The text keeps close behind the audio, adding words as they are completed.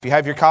If you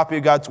have your copy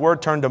of God's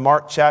Word, turn to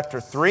Mark chapter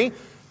 3.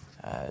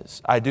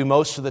 As I do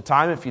most of the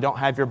time. If you don't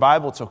have your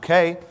Bible, it's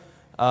okay.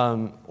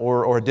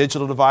 Or a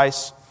digital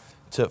device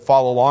to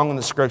follow along in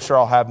the Scripture.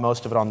 I'll have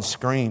most of it on the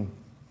screen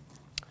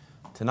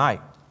tonight.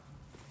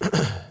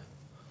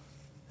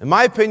 In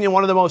my opinion,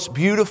 one of the most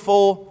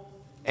beautiful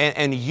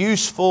and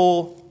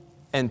useful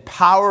and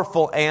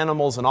powerful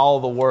animals in all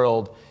of the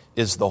world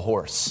is the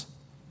horse.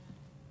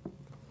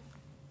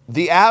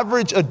 The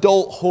average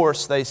adult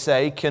horse, they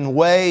say, can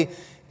weigh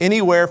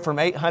anywhere from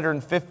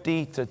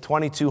 850 to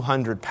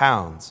 2,200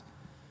 pounds.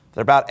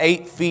 They're about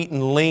 8 feet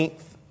in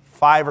length,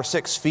 5 or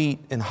 6 feet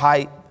in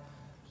height.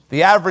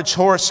 The average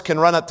horse can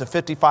run up to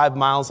 55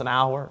 miles an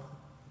hour.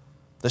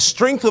 The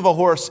strength of a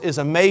horse is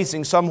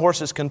amazing. Some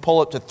horses can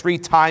pull up to 3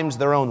 times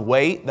their own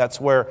weight.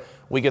 That's where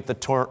we get the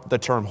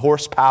term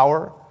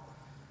horsepower.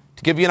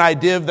 To give you an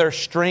idea of their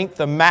strength,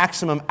 the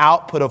maximum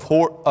output of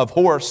a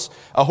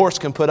horse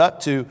can put up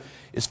to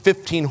is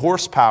 15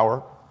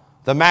 horsepower.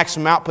 The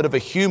maximum output of a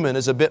human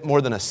is a bit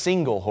more than a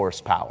single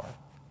horsepower.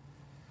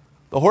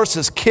 The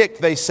horse's kick,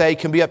 they say,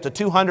 can be up to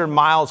 200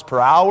 miles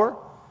per hour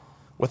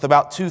with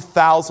about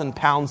 2,000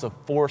 pounds of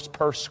force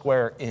per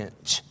square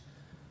inch.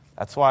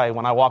 That's why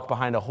when I walk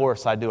behind a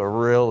horse, I do a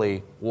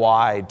really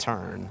wide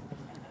turn.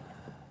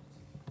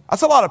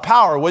 That's a lot of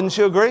power, wouldn't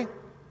you agree?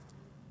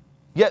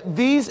 Yet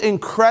these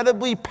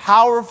incredibly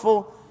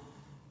powerful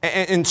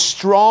and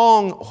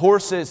strong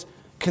horses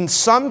can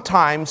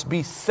sometimes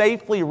be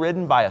safely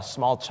ridden by a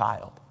small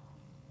child.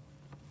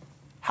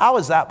 How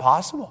is that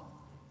possible?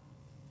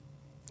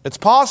 It's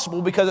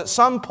possible because at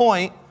some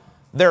point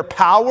their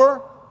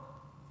power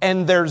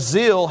and their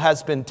zeal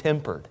has been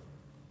tempered.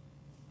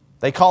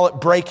 They call it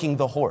breaking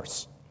the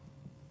horse.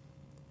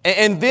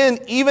 And then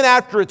even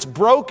after it's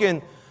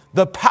broken,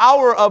 the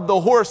power of the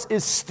horse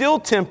is still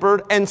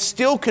tempered and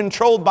still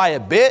controlled by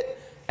a bit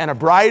and a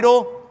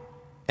bridle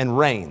and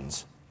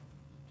reins.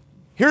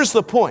 Here's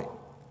the point.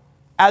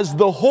 As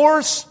the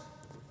horse,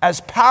 as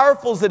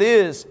powerful as it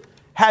is,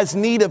 has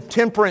need of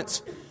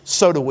temperance,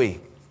 so do we.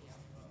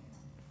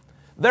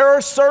 There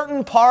are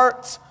certain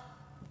parts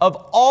of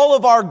all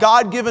of our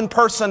God-given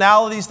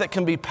personalities that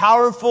can be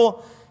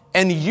powerful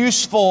and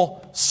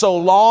useful so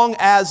long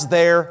as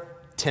they're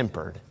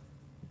tempered.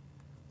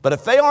 But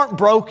if they aren't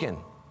broken,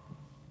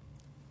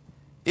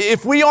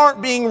 if we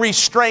aren't being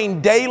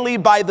restrained daily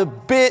by the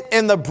bit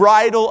and the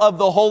bridle of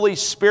the Holy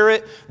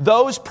Spirit,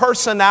 those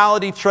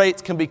personality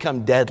traits can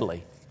become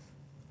deadly.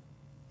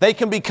 They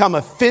can become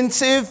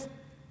offensive,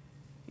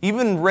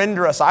 even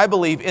render us, I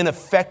believe,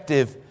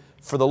 ineffective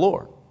for the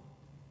Lord.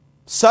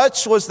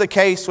 Such was the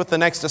case with the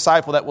next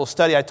disciple that we'll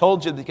study. I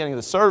told you at the beginning of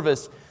the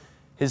service,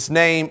 his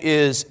name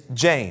is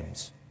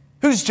James.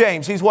 Who's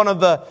James? He's one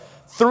of the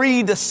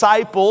 3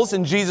 disciples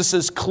in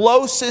Jesus'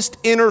 closest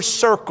inner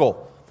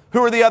circle. Who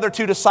are the other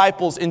 2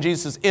 disciples in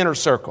Jesus' inner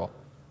circle?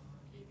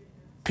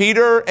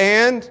 Peter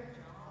and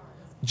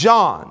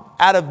John.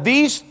 Out of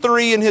these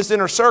 3 in his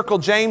inner circle,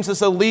 James is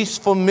the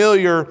least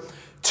familiar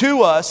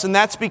to us, and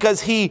that's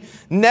because he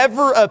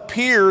never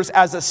appears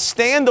as a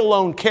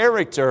standalone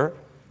character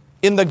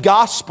in the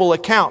gospel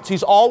accounts.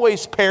 He's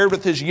always paired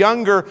with his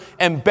younger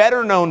and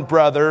better known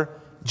brother,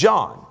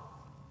 John.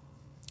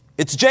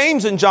 It's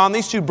James and John,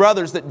 these 2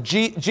 brothers, that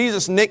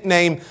Jesus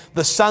nicknamed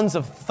the sons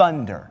of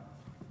thunder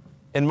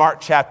in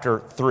Mark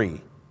chapter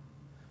 3.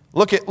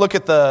 Look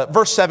at the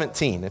verse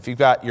 17, if you've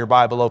got your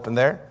Bible open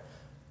there.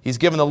 He's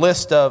given a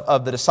list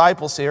of the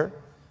disciples here.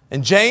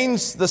 And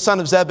James, the son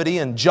of Zebedee,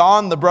 and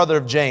John, the brother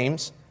of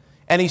James.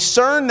 And he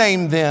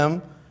surnamed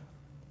them,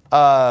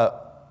 man,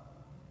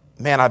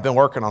 I've been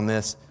working on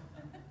this.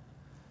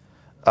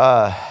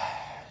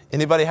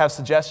 Anybody have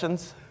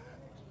suggestions?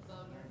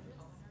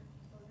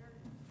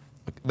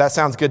 That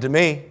sounds good to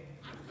me.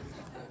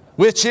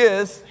 Which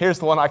is, here's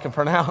the one I can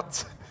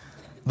pronounce,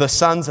 the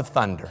sons of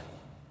thunder.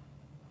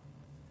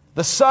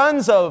 The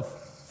sons of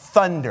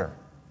thunder.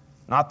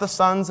 Not the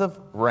sons of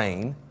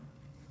rain,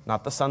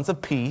 not the sons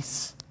of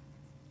peace,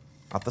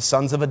 not the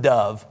sons of a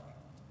dove,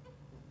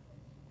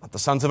 not the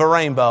sons of a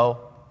rainbow.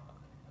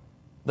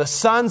 The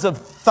sons of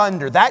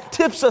thunder. That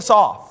tips us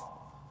off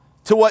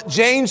to what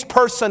James'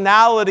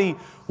 personality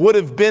would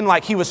have been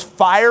like. He was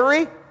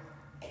fiery,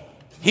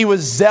 he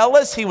was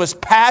zealous, he was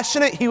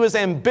passionate, he was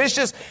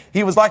ambitious,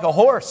 he was like a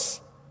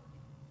horse.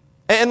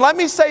 And let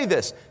me say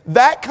this,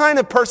 that kind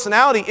of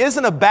personality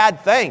isn't a bad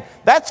thing.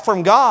 That's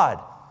from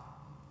God.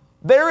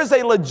 There is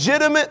a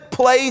legitimate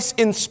place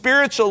in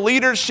spiritual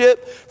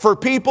leadership for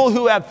people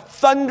who have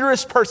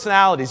thunderous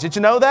personalities. Did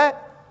you know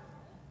that?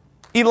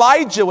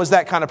 Elijah was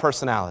that kind of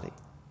personality.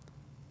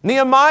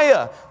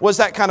 Nehemiah was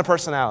that kind of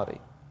personality.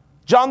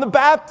 John the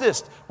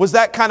Baptist was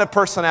that kind of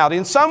personality.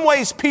 In some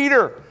ways,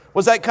 Peter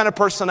was that kind of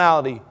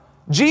personality.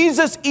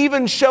 Jesus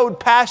even showed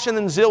passion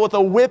and zeal with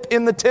a whip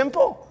in the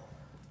temple.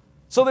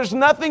 So there's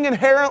nothing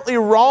inherently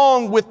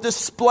wrong with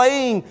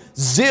displaying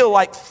zeal,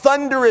 like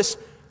thunderous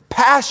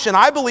passion.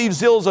 I believe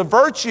zeal is a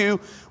virtue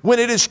when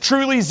it is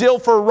truly zeal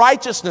for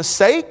righteousness'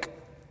 sake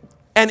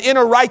and in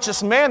a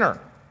righteous manner.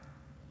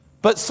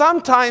 But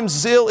sometimes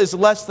zeal is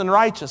less than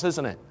righteous,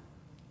 isn't it?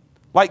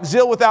 like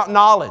zeal without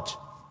knowledge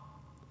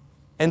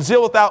and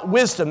zeal without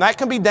wisdom. That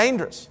can be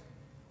dangerous.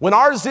 When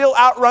our zeal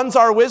outruns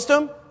our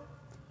wisdom,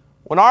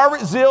 when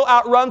our zeal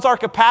outruns our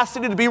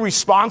capacity to be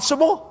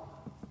responsible,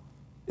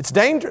 it's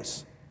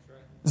dangerous.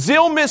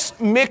 Zeal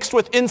mixed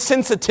with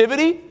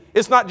insensitivity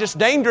is not just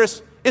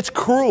dangerous, it's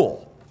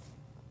cruel.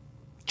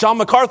 John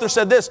MacArthur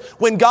said this,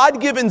 when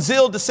God-given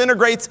zeal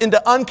disintegrates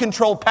into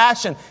uncontrolled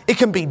passion, it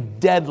can be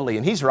deadly.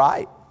 And he's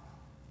right.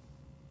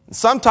 And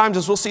sometimes,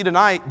 as we'll see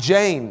tonight,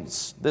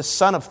 James, this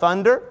son of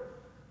thunder,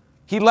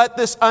 he let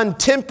this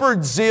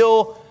untempered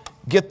zeal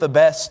get the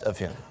best of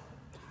him.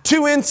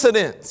 Two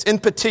incidents in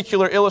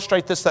particular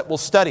illustrate this that we'll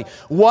study.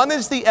 One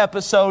is the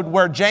episode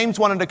where James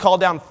wanted to call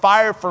down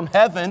fire from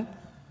heaven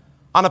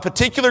on a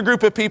particular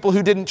group of people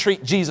who didn't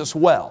treat Jesus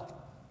well.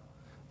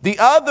 The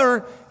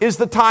other is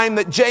the time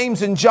that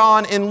James and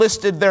John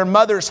enlisted their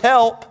mother's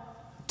help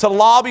to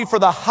lobby for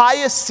the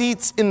highest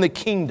seats in the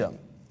kingdom.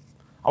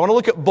 I want to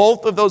look at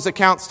both of those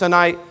accounts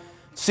tonight,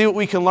 see what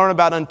we can learn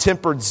about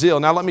untempered zeal.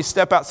 Now let me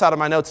step outside of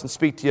my notes and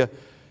speak to you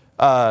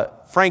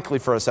frankly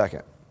for a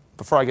second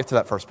before I get to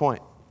that first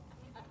point.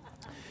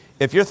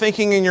 If you're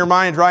thinking in your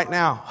mind right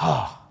now,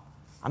 oh,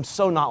 I'm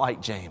so not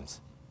like James.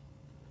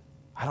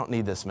 I don't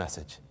need this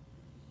message.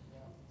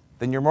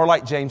 Then you're more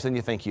like James than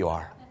you think you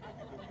are.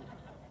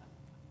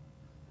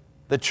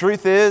 The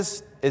truth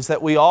is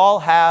that we all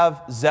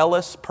have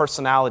zealous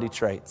personality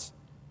traits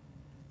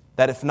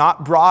that, if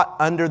not brought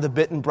under the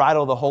bit and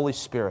bridle of the Holy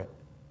Spirit,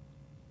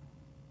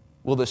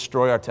 will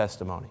destroy our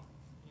testimony.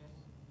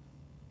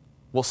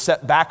 Will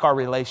set back our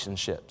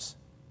relationships.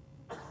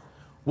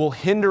 Will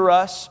hinder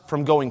us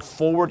from going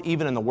forward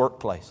even in the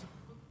workplace.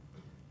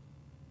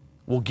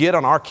 Will get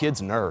on our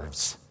kids'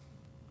 nerves.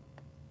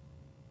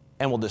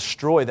 And will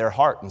destroy their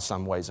heart in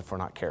some ways if we're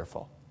not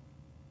careful.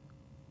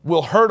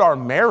 Will hurt our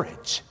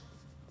marriage.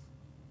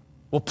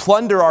 Will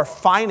plunder our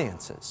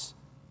finances.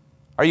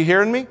 Are you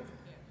hearing me?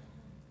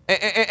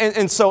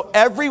 And so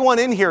everyone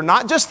in here,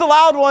 not just the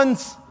loud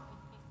ones,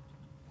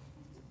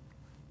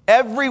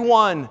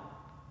 everyone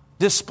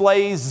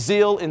displays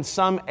zeal in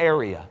some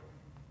area.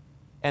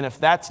 And if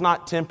that's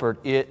not tempered,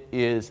 it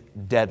is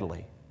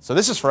deadly. So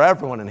this is for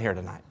everyone in here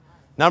tonight.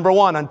 Number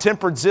one,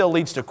 untempered zeal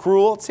leads to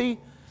cruelty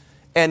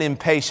and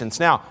impatience.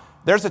 Now,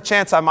 there's a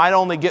chance I might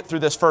only get through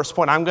this first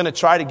point. I'm going to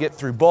try to get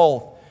through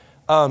both.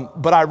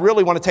 But I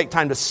really want to take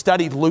time to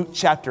study Luke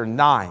chapter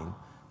 9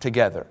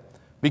 together,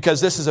 because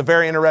this is a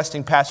very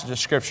interesting passage of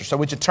Scripture. So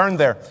would you turn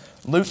there,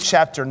 Luke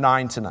chapter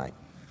 9 tonight.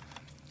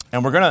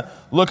 And we're going to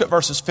look at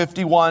verses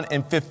 51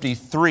 and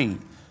 53.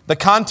 The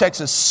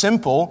context is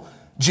simple.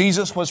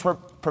 Jesus was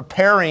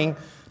preparing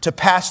to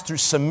pass through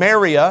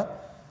Samaria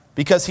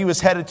because he was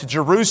headed to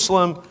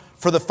Jerusalem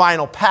for the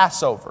final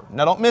Passover.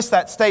 Now don't miss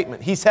that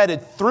statement. He's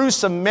headed through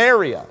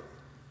Samaria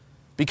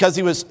because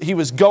he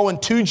was going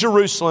to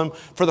Jerusalem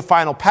for the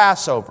final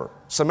Passover.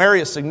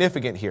 Samaria is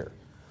significant here.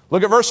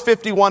 Look at verse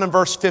 51 and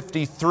verse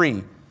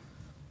 53.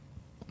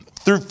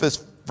 Through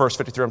this verse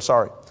 53, I'm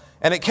sorry.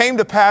 And it came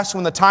to pass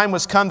when the time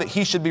was come that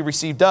he should be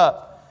received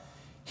up,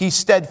 he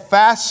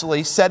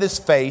steadfastly set his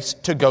face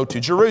to go to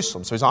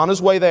Jerusalem. So he's on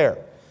his way there.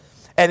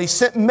 And he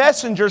sent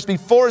messengers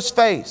before his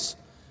face.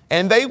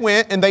 And they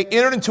went and they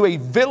entered into a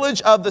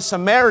village of the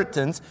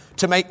Samaritans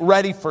to make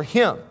ready for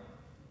him.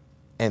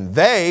 And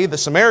they, the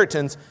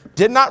Samaritans,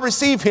 did not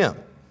receive him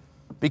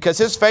because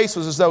his face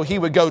was as though he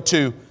would go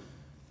to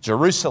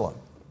Jerusalem.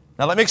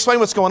 Now let me explain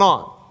what's going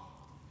on.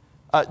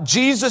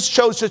 Jesus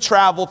chose to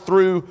travel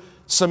through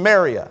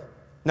Samaria.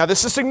 Now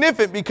this is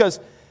significant because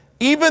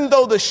even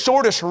though the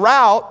shortest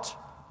route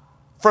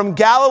from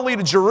Galilee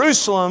to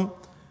Jerusalem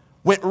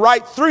went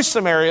right through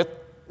Samaria,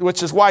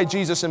 which is why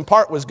Jesus in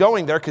part was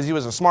going there because he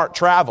was a smart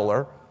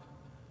traveler,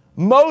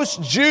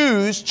 most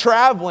Jews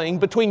traveling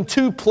between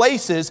two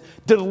places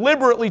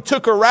deliberately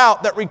took a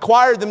route that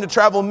required them to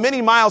travel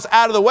many miles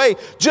out of the way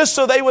just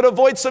so they would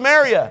avoid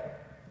Samaria.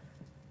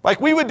 Like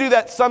we would do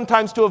that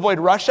sometimes to avoid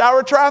rush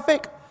hour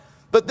traffic,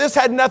 but this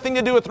had nothing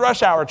to do with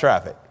rush hour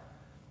traffic.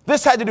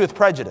 This had to do with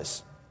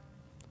prejudice.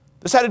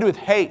 This had to do with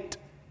hate.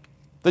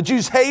 The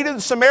Jews hated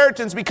the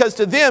Samaritans because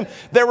to them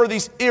there were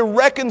these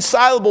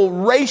irreconcilable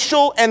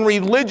racial and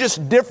religious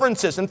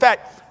differences. In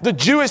fact, the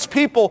Jewish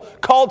people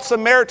called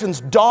Samaritans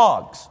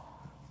dogs.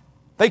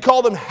 They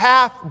called them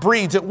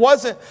half-breeds. It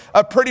wasn't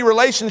a pretty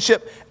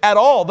relationship at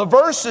all. The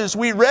verses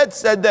we read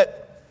said that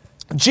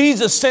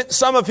Jesus sent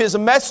some of his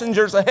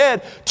messengers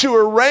ahead to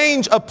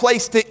arrange a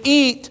place to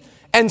eat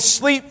and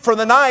sleep for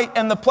the night.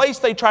 And the place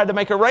they tried to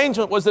make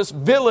arrangement was this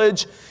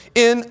village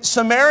in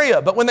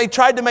Samaria. But when they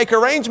tried to make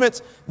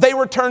arrangements, they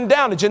were turned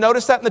down. Did you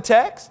notice that in the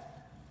text?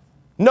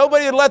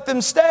 Nobody had let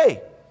them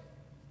stay.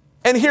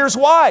 And here's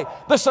why.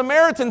 The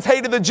Samaritans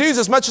hated the Jews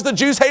as much as the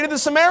Jews hated the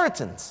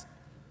Samaritans.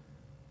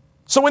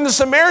 So when the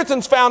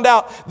Samaritans found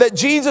out that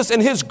Jesus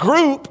and his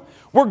group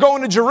were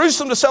going to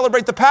Jerusalem to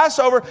celebrate the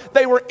Passover,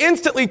 they were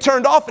instantly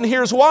turned off. And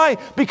here's why.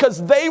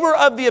 Because they were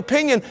of the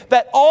opinion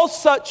that all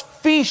such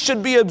feasts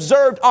should be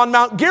observed on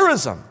Mount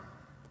Gerizim,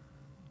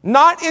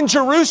 not in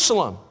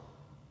Jerusalem.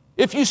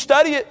 If you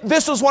study it,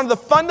 this was one of the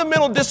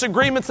fundamental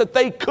disagreements that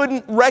they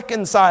couldn't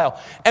reconcile.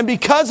 And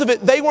because of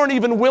it, they weren't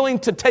even willing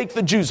to take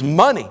the Jews'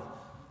 money.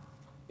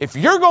 If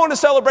you're going to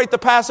celebrate the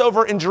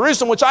Passover in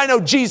Jerusalem, which I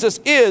know Jesus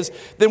is,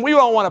 then we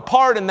don't want a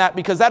part in that,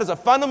 because that is a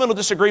fundamental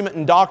disagreement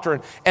in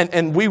doctrine,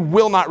 and we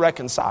will not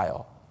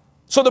reconcile.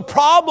 So the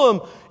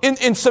problem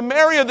in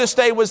Samaria this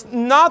day was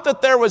not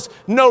that there was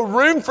no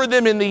room for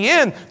them in the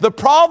inn. The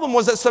problem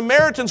was that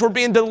Samaritans were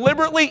being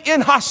deliberately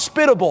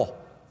inhospitable.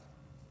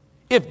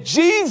 If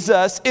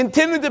Jesus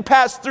intended to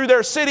pass through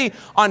their city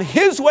on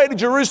his way to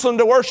Jerusalem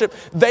to worship,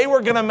 they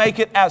were going to make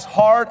it as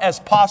hard as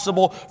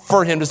possible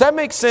for him. Does that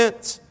make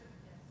sense?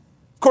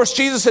 Of course,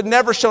 Jesus had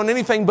never shown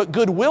anything but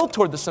goodwill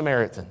toward the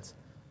Samaritans.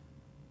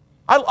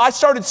 I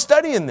started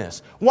studying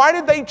this. Why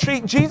did they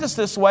treat Jesus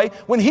this way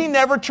when he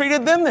never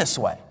treated them this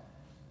way?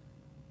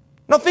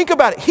 Now think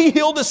about it. He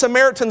healed the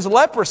Samaritan's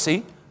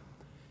leprosy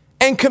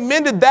and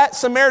commended that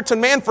Samaritan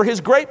man for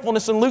his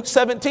gratefulness in Luke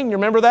 17. You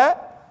remember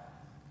that?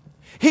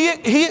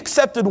 He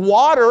accepted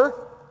water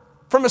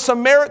from a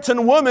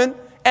Samaritan woman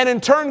and in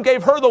turn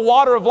gave her the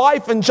water of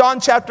life in John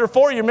chapter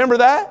 4. You remember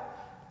that?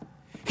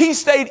 He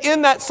stayed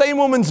in that same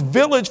woman's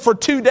village for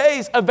 2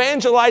 days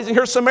evangelizing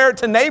her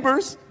Samaritan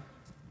neighbors.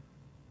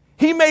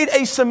 He made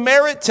a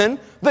Samaritan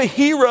the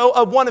hero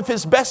of one of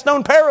his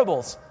best-known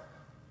parables,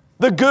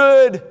 the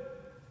Good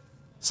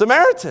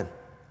Samaritan.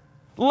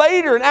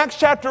 Later in Acts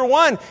chapter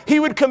 1, he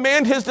would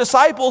command his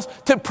disciples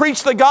to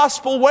preach the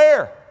gospel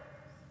where?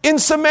 In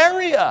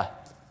Samaria.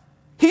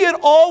 He had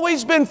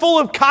always been full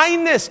of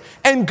kindness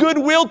and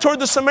goodwill toward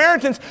the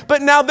Samaritans,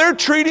 but now they're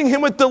treating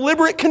him with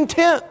deliberate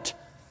contempt.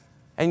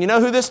 And you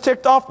know who this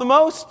ticked off the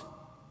most?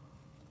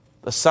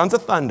 The sons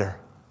of thunder.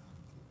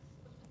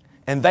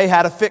 And they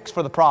had a fix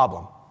for the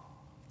problem.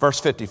 Verse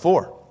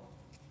 54.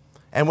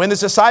 And when his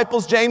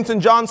disciples James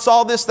and John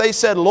saw this, they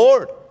said,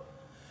 Lord,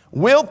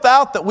 wilt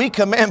thou that we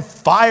command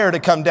fire to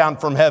come down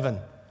from heaven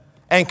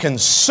and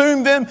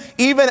consume them,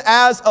 even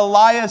as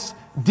Elias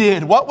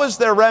did? What was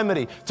their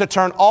remedy? To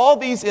turn all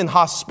these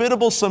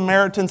inhospitable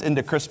Samaritans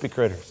into crispy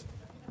critters.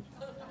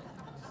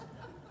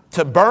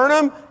 To burn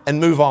them and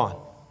move on.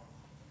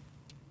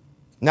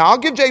 Now, I'll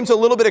give James a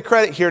little bit of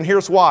credit here, and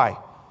here's why.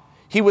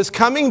 He was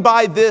coming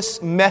by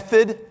this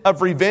method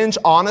of revenge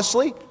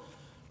honestly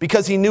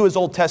because he knew his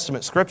Old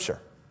Testament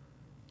scripture.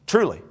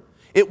 Truly.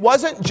 It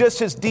wasn't just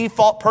his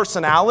default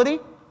personality.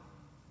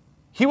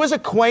 He was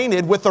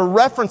acquainted with the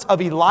reference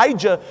of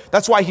Elijah.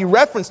 That's why he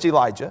referenced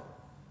Elijah.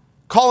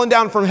 Calling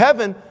down from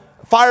heaven,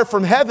 fire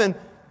from heaven,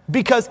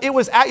 because it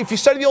was, if you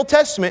study the Old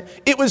Testament,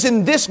 it was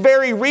in this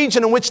very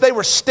region in which they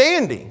were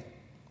standing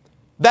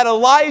that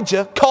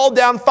Elijah called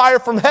down fire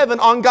from heaven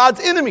on God's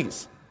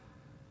enemies.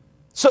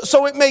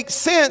 So it makes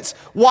sense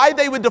why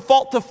they would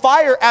default to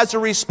fire as a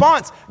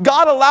response.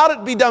 God allowed it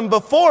to be done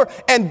before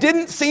and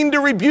didn't seem to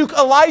rebuke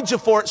Elijah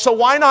for it. So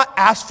why not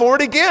ask for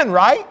it again,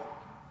 right?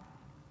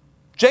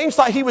 James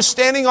thought he was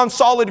standing on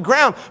solid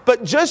ground.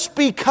 But just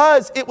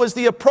because it was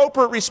the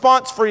appropriate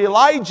response for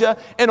Elijah,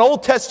 an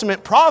Old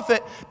Testament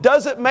prophet,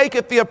 doesn't make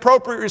it the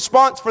appropriate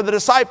response for the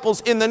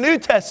disciples in the New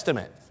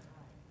Testament.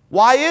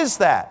 Why is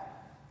that?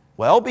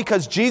 Well,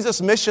 because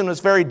Jesus' mission was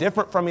very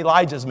different from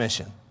Elijah's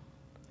mission.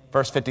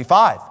 Verse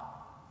 55.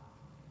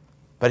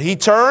 But he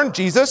turned,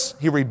 Jesus,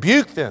 he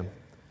rebuked them.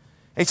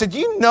 And he said,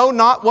 you know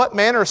not what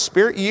manner of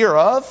spirit ye are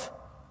of?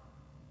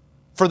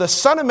 For the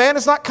Son of Man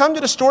has not come to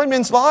destroy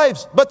men's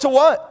lives, but to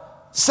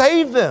what?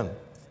 Save them.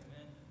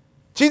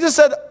 Jesus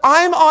said,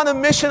 I'm on a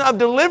mission of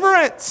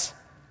deliverance.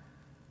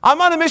 I'm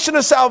on a mission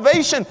of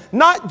salvation,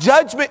 not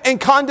judgment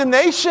and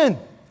condemnation.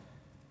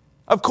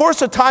 Of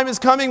course, a time is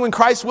coming when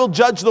Christ will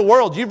judge the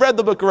world. You've read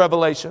the book of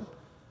Revelation.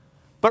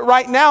 But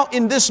right now,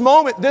 in this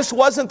moment, this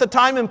wasn't the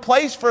time and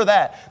place for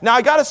that. Now,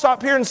 I got to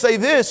stop here and say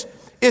this.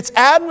 It's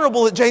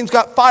admirable that James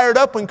got fired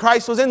up when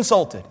Christ was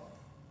insulted.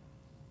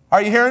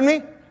 Are you hearing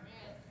me?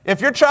 If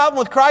you're traveling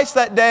with Christ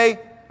that day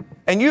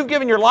and you've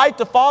given your life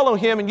to follow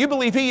him and you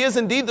believe he is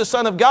indeed the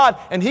Son of God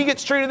and he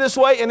gets treated this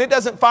way and it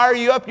doesn't fire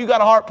you up, you got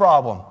a heart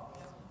problem.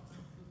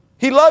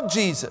 He loved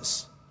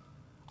Jesus.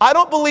 I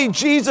don't believe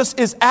Jesus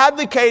is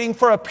advocating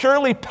for a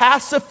purely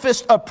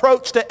pacifist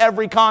approach to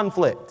every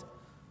conflict.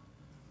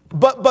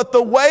 But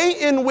the way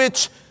in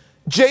which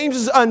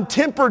James's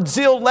untempered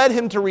zeal led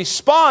him to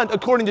respond,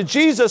 according to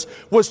Jesus,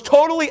 was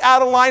totally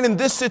out of line in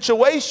this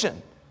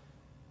situation.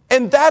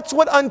 And that's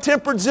what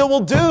untempered zeal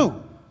will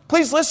do.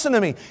 Please listen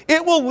to me.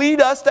 It will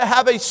lead us to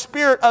have a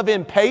spirit of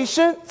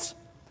impatience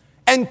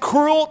and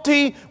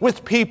cruelty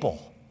with people.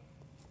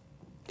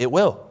 It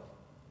will.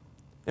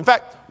 In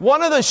fact,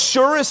 one of the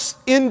surest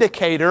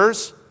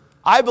indicators,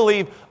 I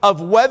believe,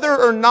 of whether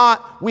or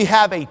not we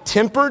have a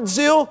tempered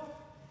zeal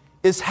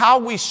is how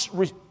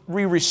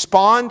we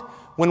respond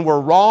when we're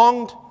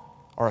wronged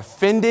or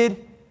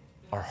offended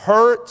or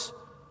hurt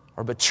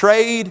or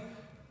betrayed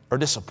or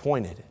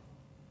disappointed.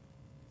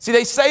 See,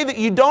 they say that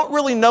you don't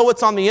really know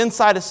what's on the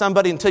inside of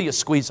somebody until you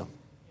squeeze them.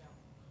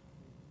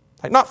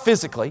 Like, not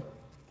physically.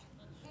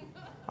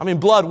 I mean,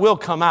 blood will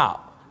come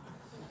out.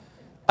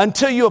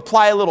 Until you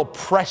apply a little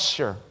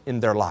pressure in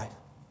their life.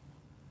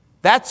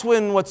 That's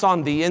when what's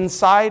on the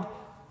inside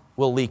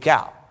will leak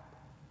out.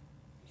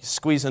 You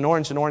squeeze an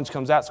orange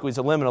comes out. Squeeze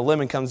a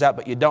lemon comes out,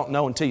 but you don't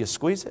know until you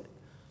squeeze it.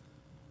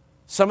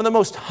 Some of the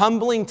most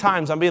humbling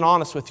times, I'm being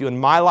honest with you, in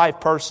my life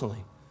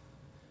personally,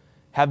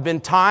 have been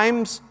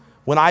times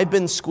when I've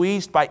been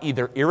squeezed by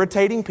either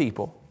irritating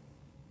people,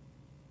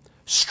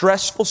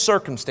 stressful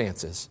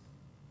circumstances,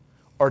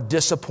 or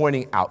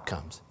disappointing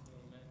outcomes.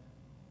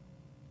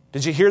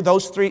 Did you hear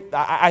those three?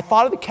 I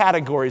thought of the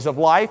categories of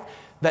life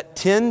that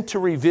tend to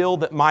reveal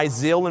that my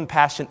zeal and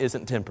passion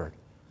isn't tempered.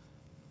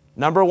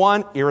 Number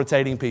one,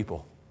 irritating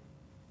people.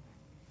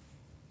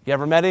 You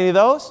ever met any of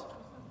those?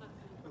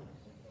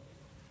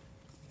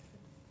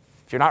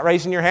 If you're not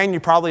raising your hand, you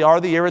probably are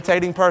the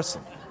irritating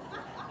person.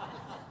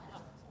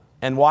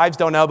 And wives,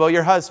 don't elbow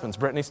your husbands.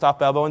 Brittany,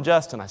 stop elbowing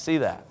Justin. I see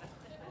that.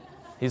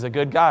 He's a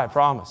good guy, I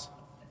promise.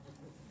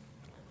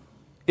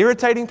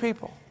 Irritating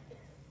people.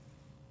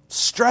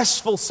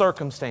 Stressful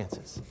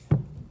circumstances.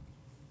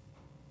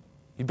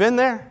 You been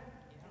there?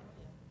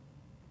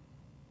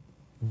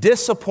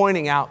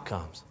 Disappointing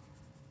outcomes.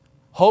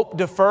 Hope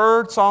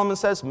deferred, Solomon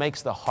says,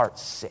 makes the heart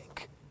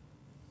sick.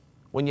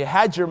 When you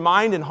had your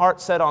mind and heart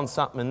set on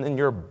something and then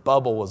your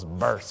bubble was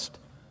burst.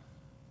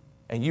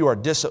 And you are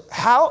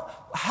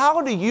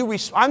how do you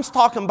I'm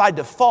talking by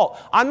default.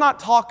 I'm not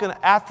talking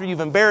after you've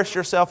embarrassed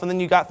yourself and then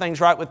you got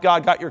things right with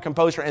God, got your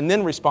composure, and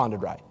then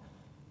responded right.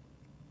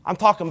 I'm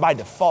talking by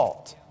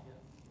default.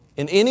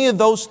 In any of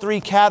those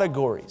three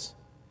categories,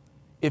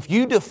 if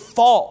you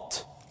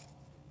default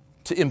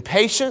to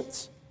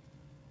impatience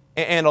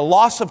and a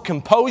loss of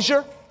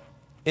composure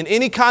in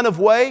any kind of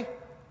way,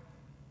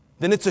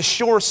 then it's a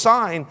sure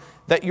sign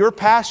that your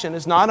passion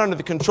is not under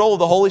the control of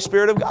the Holy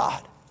Spirit of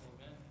God.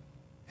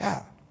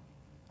 Yeah.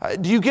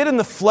 Do you get in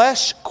the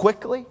flesh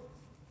quickly?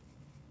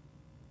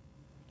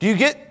 Do you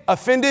get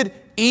offended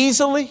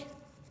easily?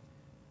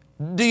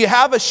 Do you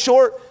have a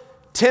short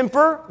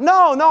temper?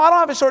 No, I don't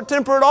have a short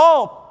temper at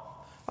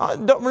all.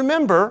 Don't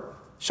remember,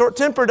 short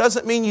temper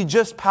doesn't mean you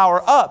just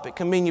power up. It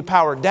can mean you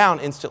power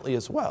down instantly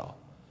as well.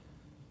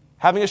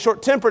 Having a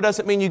short temper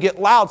doesn't mean you get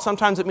loud.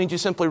 Sometimes it means you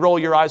simply roll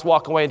your eyes,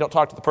 walk away, and don't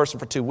talk to the person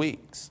for 2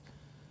 weeks.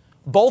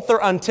 Both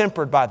are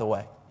untempered, by the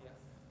way.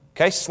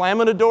 Okay,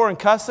 slamming a door and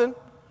cussing,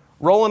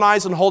 rolling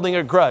eyes and holding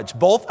a grudge.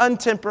 Both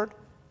untempered,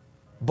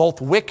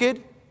 both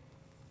wicked,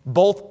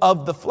 both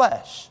of the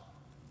flesh.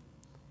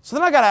 So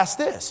then I got to ask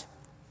this.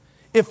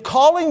 If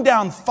calling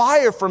down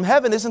fire from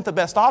heaven isn't the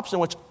best option,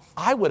 which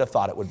I would have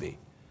thought it would be,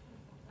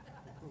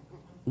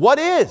 what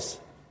is?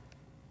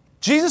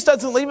 Jesus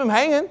doesn't leave him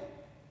hanging.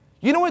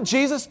 You know what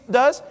Jesus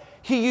does?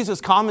 He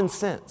uses common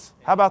sense.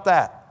 How about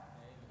that?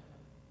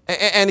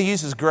 And he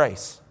uses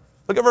grace.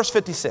 Look at verse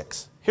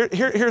 56.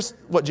 Here's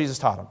what Jesus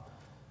taught him.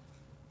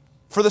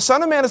 For the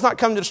Son of Man has not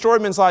come to destroy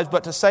men's lives,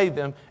 but to save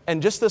them.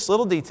 And just this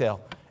little detail.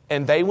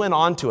 And they went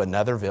on to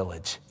another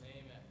village.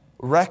 Amen.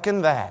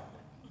 Reckon that.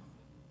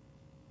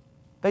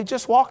 They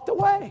just walked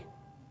away.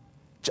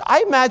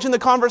 I imagine the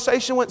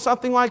conversation went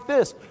something like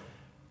this.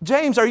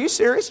 James, are you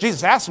serious?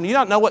 Jesus asked him, do you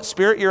not know what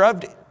spirit you're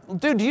of?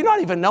 Dude, do you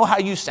not even know how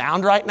you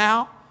sound right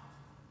now?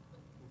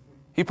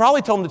 He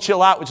probably told him to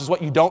chill out, which is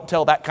what you don't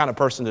tell that kind of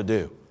person to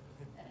do.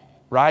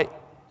 Right?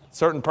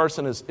 Certain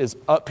person is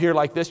up here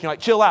like this, and you're like,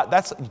 chill out.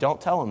 You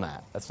don't tell them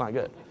that. That's not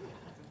good.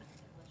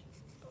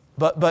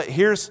 But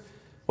here's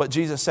what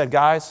Jesus said,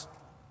 guys.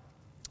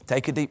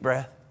 Take a deep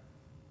breath.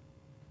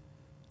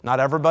 Not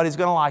everybody's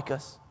going to like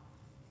us.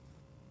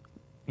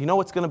 You know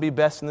what's going to be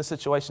best in this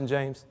situation,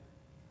 James?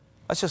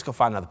 Let's just go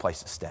find another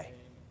place to stay.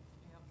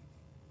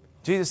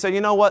 Jesus said,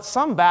 you know what?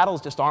 Some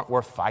battles just aren't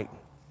worth fighting.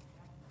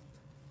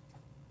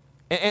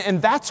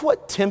 And that's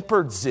what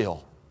tempered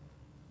zeal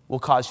will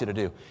cause you to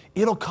do.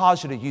 It'll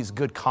cause you to use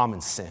good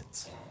common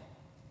sense.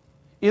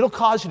 It'll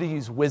cause you to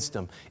use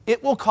wisdom.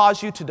 It will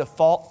cause you to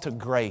default to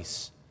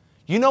grace.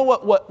 You know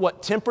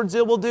what tempered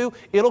zeal will do?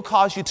 It'll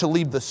cause you to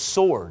leave the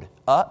sword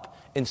up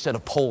instead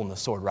of pulling the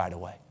sword right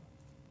away.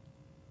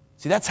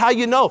 See, that's how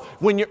you know.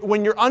 When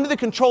you're under the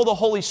control of the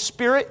Holy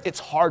Spirit, it's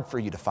hard for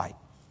you to fight.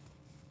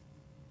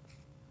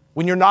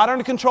 When you're not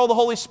under control of the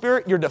Holy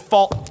Spirit, your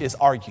default is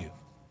argue.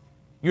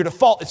 Your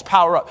default is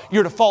power up.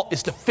 Your default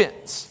is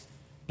defense.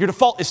 Your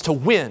default is to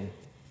win.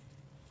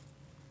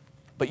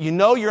 But you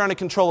know you're under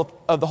control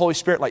of the Holy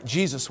Spirit like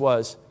Jesus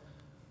was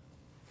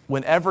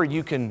whenever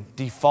you can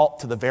default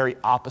to the very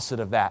opposite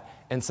of that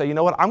and say, you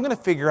know what, I'm going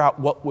to figure out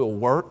what will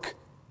work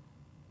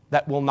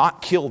that will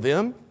not kill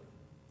them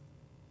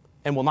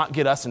and will not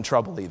get us in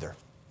trouble either.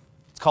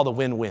 It's called a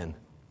win-win.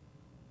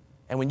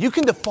 And when you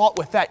can default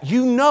with that,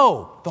 you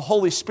know the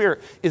Holy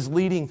Spirit is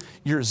leading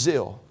your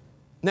zeal.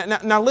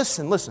 Now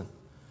listen.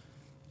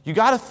 You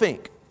got to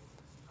think.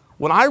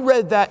 When I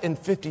read that in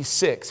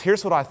 56,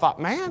 here's what I thought.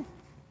 Man,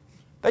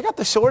 they got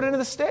the short end of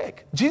the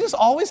stick. Jesus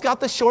always got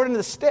the short end of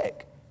the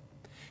stick.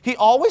 He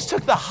always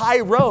took the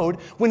high road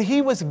when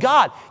he was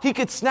God. He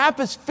could snap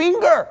his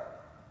finger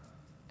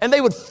and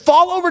they would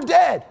fall over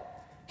dead.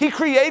 He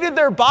created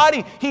their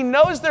body. He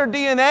knows their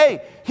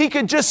DNA. He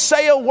could just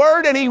say a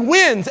word and he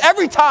wins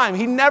every time.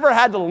 He never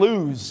had to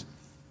lose.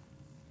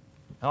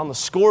 And on the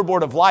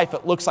scoreboard of life,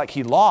 it looks like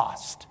he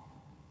lost.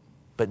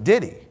 But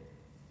did he?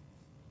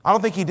 I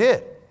don't think he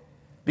did.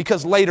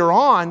 Because later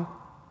on,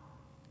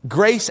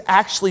 grace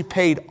actually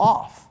paid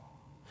off.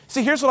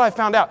 See, here's what I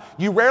found out.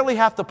 You rarely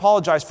have to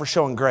apologize for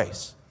showing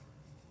grace.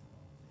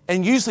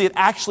 And usually it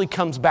actually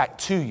comes back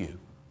to you.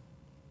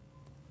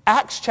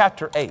 Acts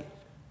chapter 8,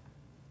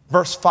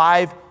 verse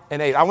 5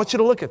 and 8. I want you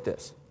to look at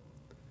this.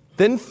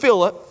 Then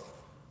Philip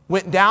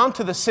went down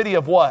to the city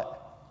of what?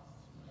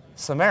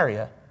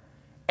 Samaria,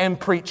 and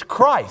preached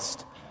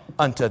Christ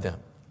unto them.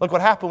 Look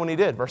what happened when he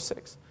did, verse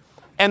 6.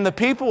 And the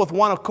people with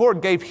one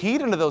accord gave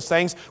heed unto those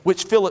things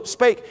which Philip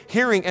spake,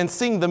 hearing and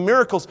seeing the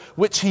miracles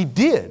which he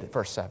did,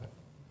 verse 7.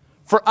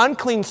 For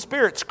unclean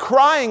spirits,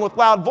 crying with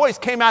loud voice,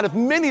 came out of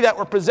many that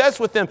were possessed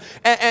with them,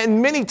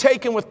 and many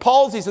taken with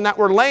palsies and that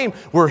were lame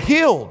were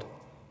healed.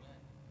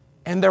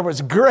 And there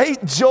was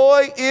great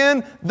joy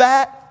in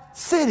that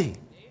city.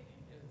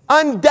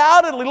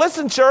 Undoubtedly,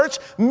 listen, church,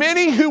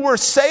 many who were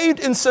saved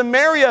in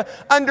Samaria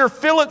under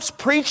Philip's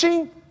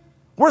preaching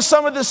were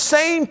some of the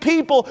same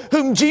people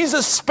whom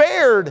Jesus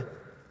spared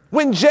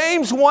when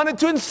James wanted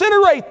to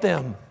incinerate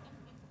them.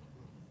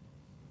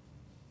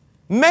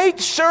 Make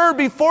sure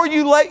before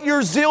you let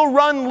your zeal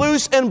run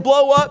loose and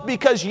blow up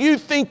because you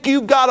think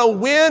you've got to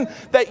win,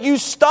 that you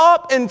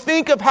stop and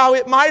think of how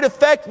it might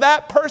affect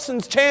that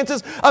person's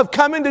chances of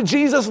coming to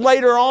Jesus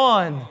later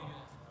on.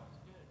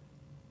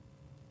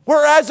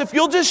 Whereas if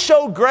you'll just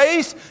show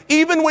grace,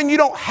 even when you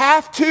don't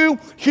have to,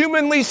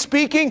 humanly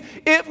speaking,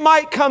 it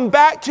might come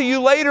back to you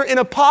later in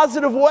a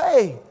positive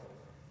way.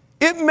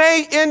 You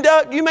may end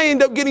up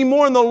getting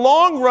more in the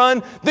long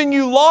run than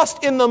you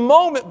lost in the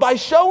moment by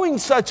showing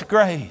such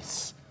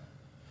grace.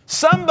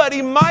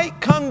 Somebody might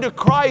come to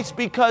Christ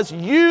because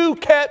you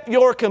kept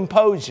your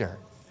composure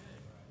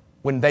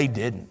when they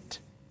didn't.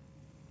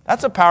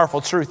 That's a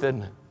powerful truth,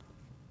 isn't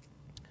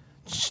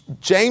it?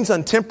 James'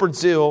 untempered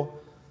zeal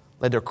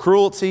led to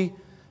cruelty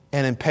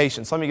and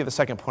impatience. Let me give the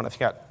second point.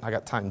 I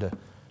got time to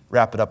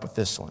wrap it up with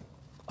this one.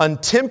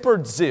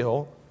 Untempered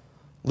zeal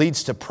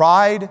leads to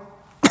pride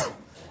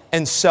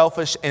and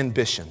selfish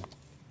ambition.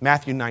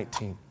 Matthew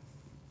 19.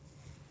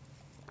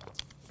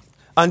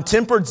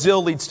 Untempered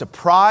zeal leads to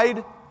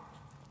pride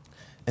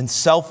and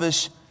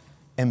selfish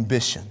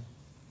ambition.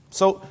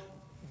 So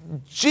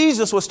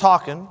Jesus was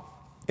talking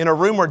in a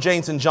room where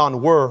James and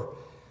John were,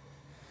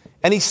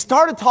 and he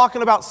started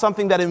talking about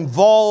something that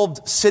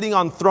involved sitting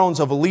on thrones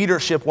of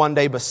leadership one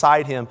day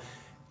beside him,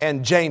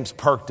 and James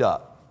perked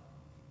up.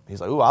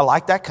 He's like, ooh, I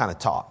like that kind of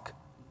talk.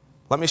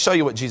 Let me show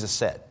you what Jesus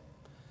said.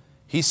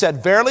 He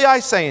said, verily I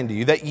say unto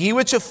you, that ye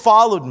which have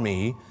followed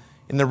me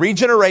in the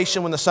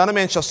regeneration when the Son of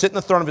Man shall sit in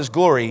the throne of his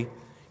glory,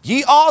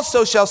 ye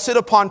also shall sit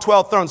upon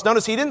 12 thrones.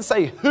 Notice he didn't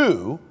say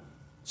who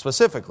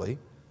specifically,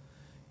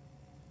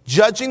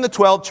 judging the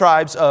 12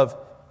 tribes of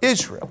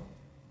Israel.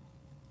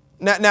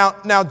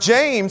 Now,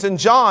 James and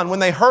John, when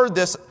they heard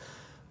this,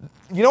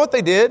 you know what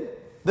they did?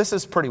 This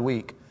is pretty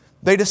weak.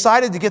 They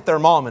decided to get their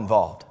mom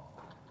involved.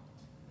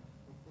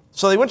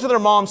 So they went to their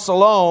mom,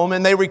 Salome,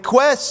 and they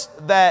request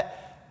that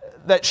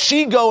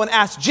she go and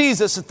ask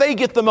Jesus that they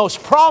get the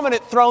most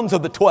prominent thrones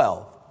of the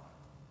 12.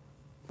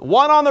 The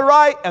one on the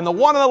right and the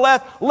one on the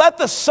left. Let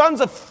the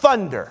sons of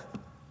thunder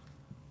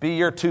be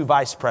your two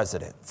vice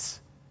presidents.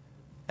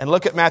 And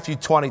look at Matthew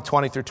 20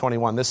 through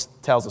 21. This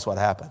tells us what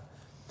happened.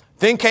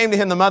 Then came to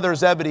him the mother of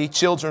Zebedee's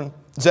children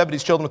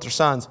with their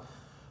sons,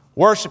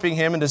 worshiping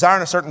him and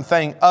desiring a certain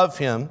thing of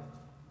him.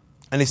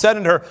 And he said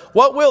unto her,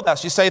 what wilt thou?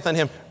 She saith unto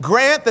him,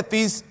 grant that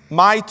these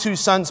my two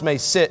sons may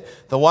sit,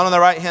 the one on the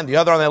right hand, the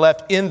other on the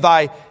left, in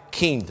thy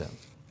kingdom.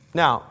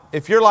 Now,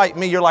 if you're like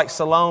me, you're like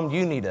Salome,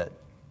 you need to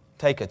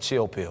take a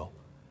chill pill.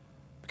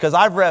 Because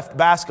I've reffed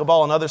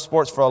basketball and other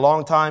sports for a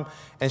long time,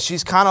 and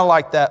she's kind of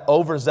like that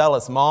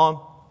overzealous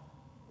mom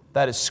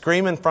that is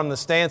screaming from the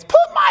stands, put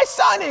my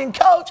son in,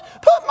 coach,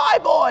 put my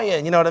boy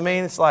in. You know what I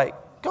mean? It's like,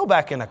 go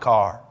back in the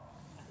car.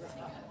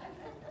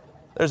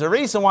 There's a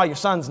reason why your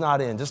son's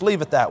not in. Just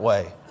leave it that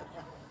way.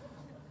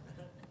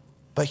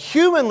 But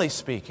humanly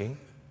speaking,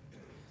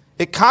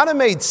 it kind of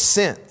made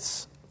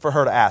sense for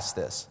her to ask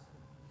this.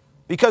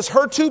 Because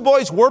her two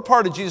boys were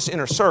part of Jesus'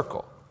 inner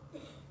circle.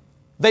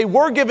 They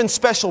were given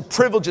special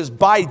privileges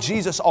by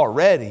Jesus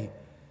already.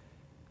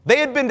 They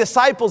had been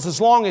disciples as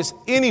long as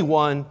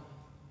anyone.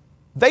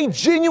 They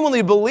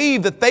genuinely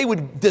believed that they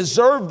would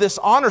deserve this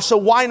honor, so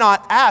why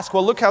not ask?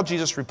 Well, look how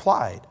Jesus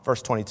replied,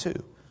 verse 22.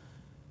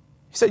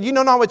 He said, you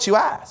know not what you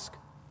ask.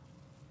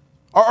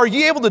 Are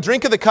ye able to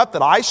drink of the cup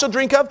that I shall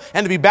drink of,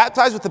 and to be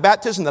baptized with the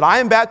baptism that I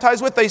am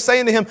baptized with? They say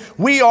unto him,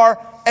 we are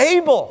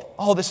able.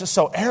 Oh, this is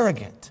so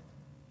arrogant.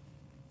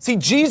 See,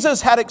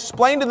 Jesus had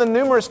explained to them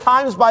numerous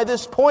times by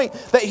this point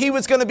that he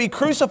was going to be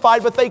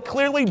crucified, but they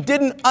clearly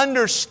didn't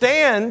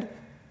understand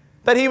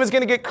that he was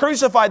going to get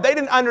crucified. They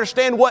didn't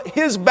understand what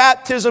his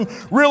baptism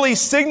really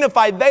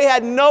signified. They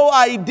had no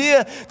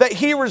idea that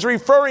he was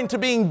referring to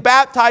being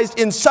baptized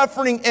in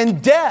suffering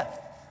and death.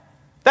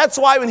 That's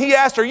why when he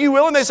asked, are you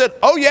willing? They said,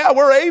 oh yeah,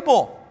 we're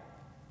able.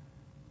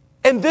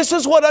 And this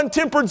is what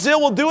untempered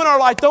zeal will do in our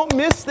life. Don't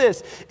miss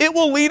this. It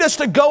will lead us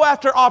to go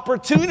after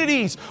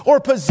opportunities or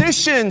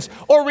positions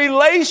or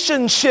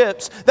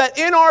relationships that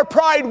in our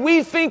pride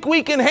we think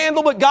we can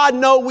handle, but God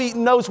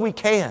knows we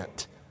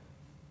can't.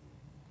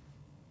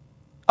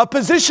 A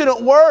position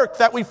at work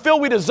that we feel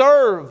we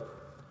deserve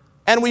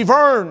and we've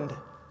earned.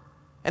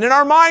 And in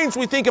our minds,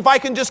 we think if I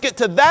can just get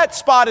to that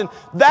spot and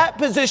that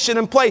position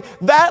and play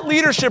that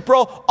leadership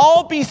role,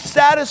 I'll be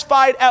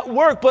satisfied at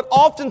work. But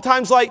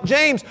oftentimes, like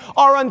James,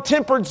 our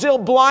untempered zeal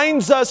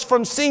blinds us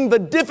from seeing the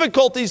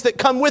difficulties that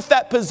come with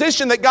that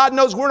position that God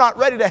knows we're not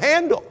ready to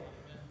handle.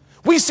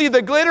 We see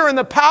the glitter and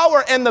the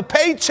power and the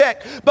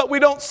paycheck, but we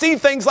don't see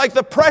things like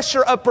the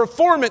pressure of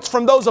performance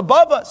from those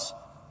above us.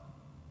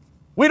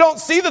 We don't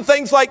see the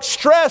things like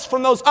stress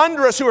from those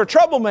under us who are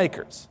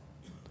troublemakers.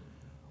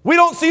 We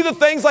don't see the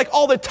things like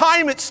all the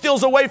time it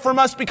steals away from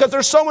us because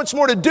there's so much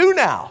more to do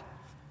now.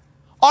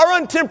 Our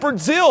untempered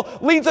zeal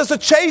leads us to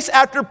chase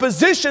after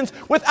positions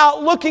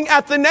without looking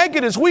at the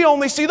negatives. We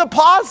only see the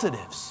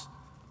positives.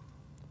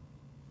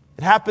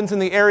 It happens in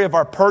the area of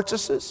our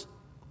purchases.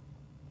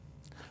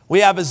 We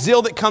have a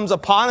zeal that comes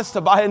upon us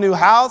to buy a new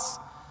house,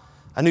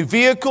 a new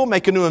vehicle,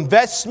 make a new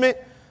investment,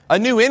 a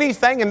new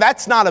anything, and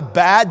that's not a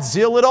bad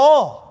zeal at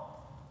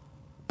all.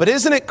 But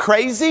isn't it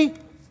crazy?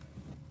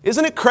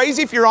 Isn't it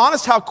crazy, if you're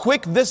honest, how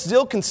quick this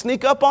zeal can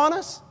sneak up on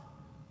us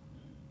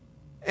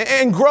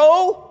and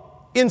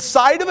grow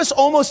inside of us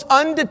almost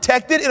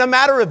undetected in a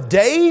matter of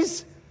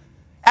days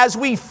as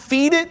we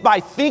feed it by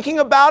thinking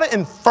about it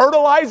and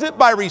fertilize it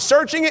by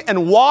researching it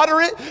and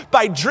water it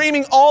by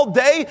dreaming all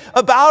day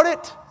about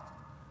it?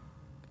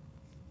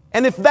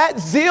 And if that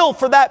zeal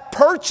for that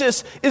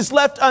purchase is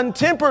left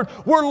untempered,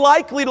 we're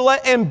likely to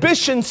let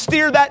ambition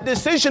steer that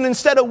decision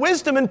instead of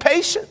wisdom and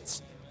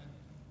patience.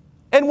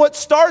 And what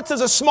starts as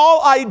a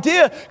small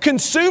idea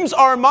consumes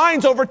our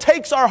minds,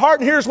 overtakes our heart,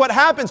 and here's what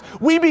happens.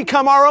 We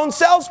become our own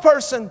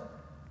salesperson.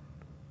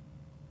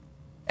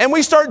 And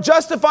we start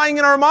justifying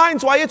in our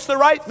minds why it's the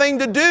right thing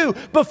to do.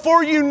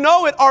 Before you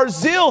know it, our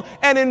zeal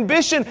and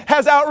ambition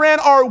has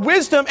outran our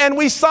wisdom, and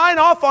we sign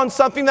off on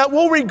something that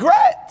we'll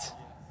regret.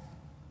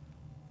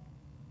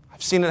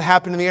 I've seen it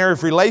happen in the area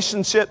of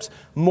relationships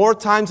more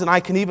times than I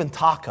can even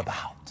talk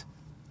about.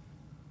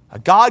 A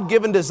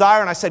God-given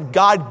desire, and I said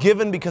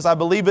God-given because I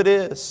believe it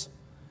is,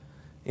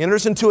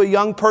 enters into a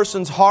young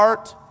person's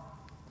heart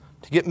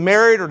to get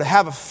married or to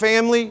have a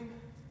family,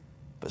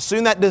 but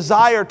soon that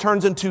desire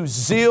turns into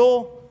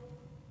zeal.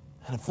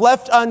 And if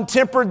left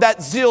untempered,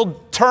 that zeal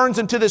turns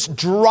into this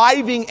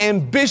driving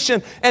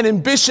ambition, an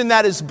ambition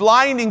that is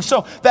blinding.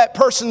 So that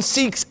person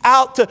seeks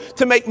out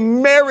to make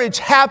marriage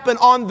happen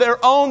on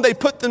their own. They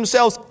put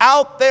themselves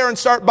out there and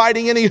start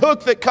biting any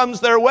hook that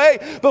comes their way.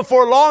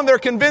 Before long, they're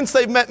convinced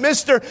they've met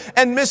Mr.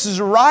 and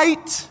Mrs.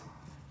 Right.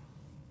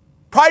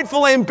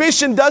 Prideful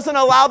ambition doesn't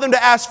allow them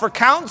to ask for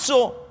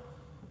counsel,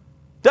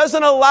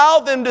 doesn't allow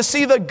them to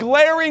see the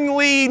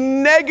glaringly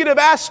negative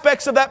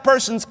aspects of that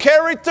person's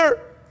character.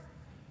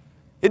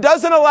 It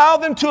doesn't allow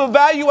them to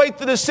evaluate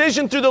the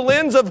decision through the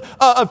lens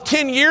of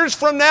 10 years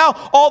from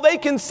now. All they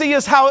can see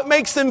is how it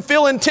makes them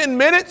feel in 10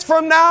 minutes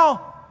from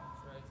now.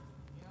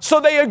 So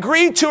they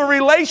agree to a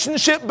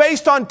relationship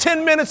based on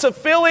 10 minutes of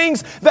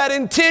feelings that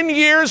in 10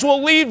 years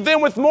will leave them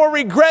with more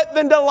regret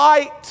than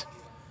delight.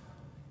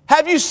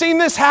 Have you seen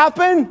this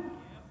happen?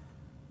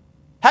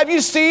 Have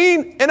you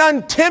seen an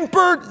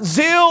untempered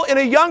zeal in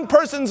a young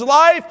person's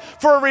life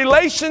for a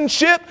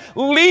relationship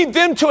lead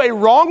them to a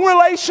wrong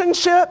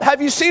relationship?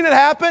 Have you seen it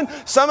happen?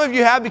 Some of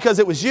you have because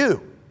it was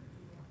you.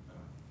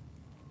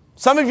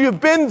 Some of you have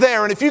been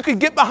there, and if you could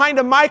get behind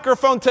a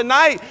microphone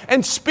tonight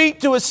and speak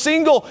to a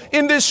single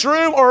in this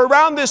room or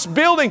around this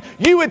building,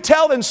 you would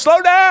tell them,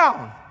 slow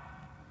down.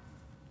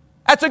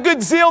 That's a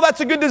good zeal,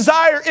 that's a good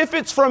desire if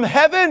it's from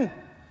heaven,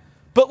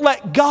 but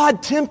let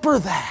God temper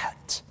that.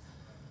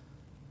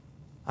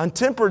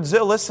 Untempered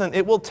zeal, listen,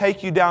 it will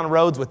take you down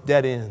roads with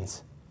dead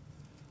ends.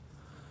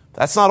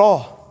 That's not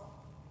all,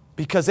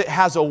 because it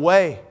has a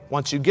way,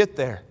 once you get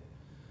there,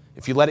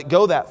 if you let it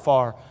go that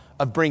far,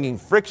 of bringing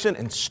friction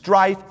and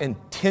strife and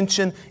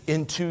tension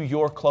into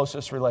your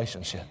closest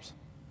relationships.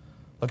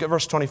 Look at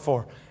verse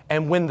 24.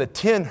 And when the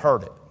 10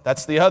 heard it,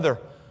 that's the other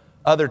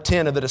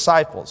 10 of the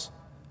disciples,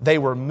 they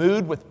were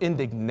moved with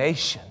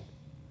indignation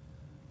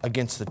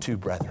against the two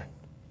brethren.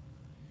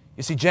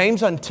 You see,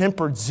 James'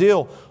 untempered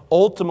zeal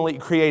ultimately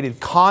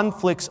created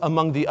conflicts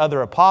among the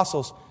other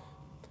apostles.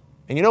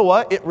 And you know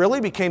what? It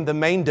really became the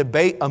main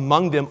debate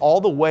among them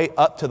all the way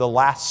up to the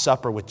Last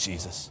Supper with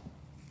Jesus.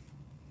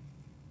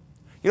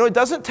 You know, it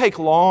doesn't take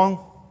long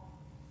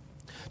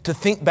to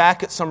think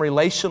back at some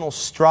relational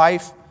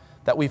strife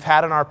that we've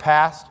had in our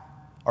past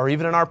or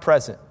even in our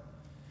present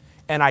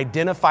and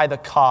identify the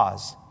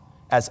cause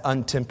as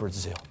untempered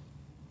zeal.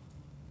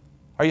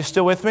 Are you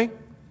still with me?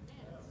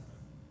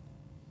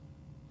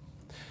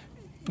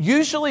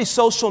 Usually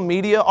social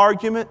media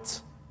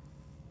arguments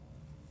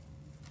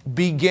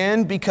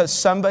begin because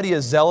somebody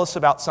is zealous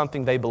about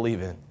something they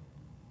believe in.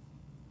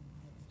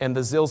 And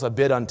the zeal's a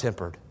bit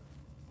untempered.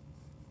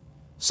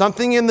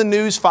 Something in the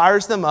news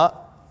fires them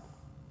up.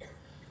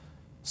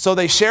 So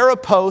they share a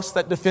post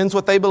that defends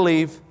what they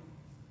believe,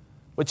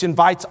 which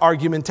invites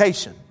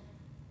argumentation.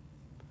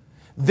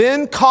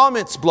 Then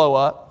comments blow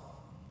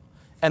up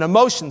and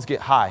emotions get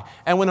high.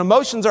 And when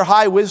emotions are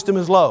high, wisdom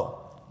is low.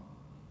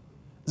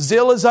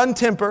 Zeal is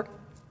untempered.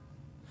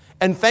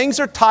 And things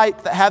are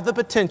typed that have the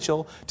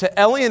potential to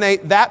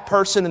alienate that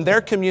person and their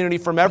community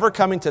from ever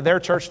coming to their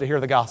church to hear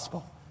the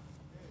gospel.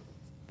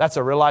 That's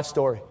a real life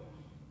story.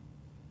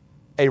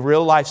 A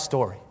real life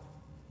story.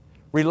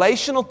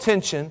 Relational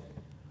tension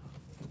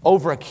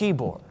over a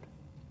keyboard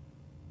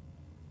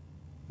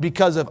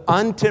because of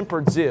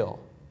untempered zeal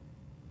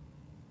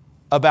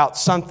about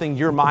something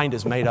your mind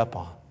is made up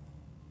on.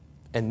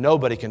 And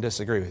nobody can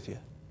disagree with you.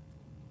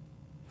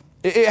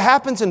 It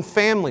happens in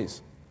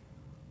families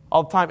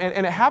all the time.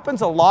 And it happens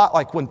a lot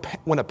like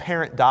when a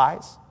parent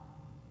dies.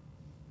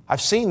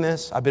 I've seen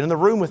this. I've been in the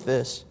room with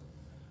this.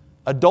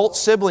 Adult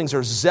siblings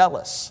are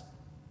zealous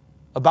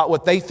about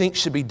what they think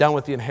should be done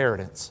with the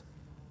inheritance.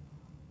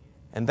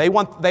 And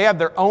they have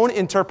their own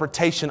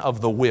interpretation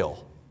of the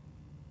will.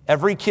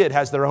 Every kid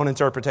has their own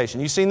interpretation.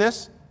 You seen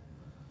this?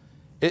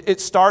 It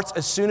starts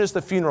as soon as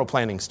the funeral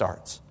planning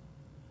starts.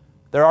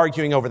 They're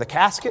arguing over the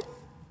casket.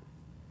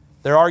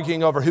 They're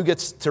arguing over who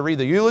gets to read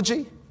the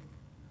eulogy.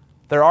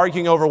 They're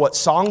arguing over what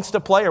songs to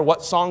play or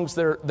what songs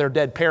their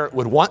dead parent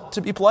would want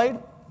to be played.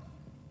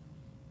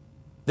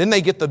 Then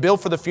they get the bill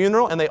for the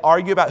funeral and they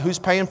argue about who's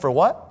paying for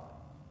what.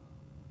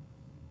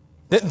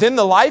 Then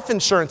the life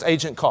insurance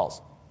agent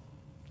calls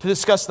to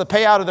discuss the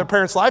payout of their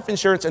parents' life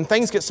insurance, and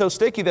things get so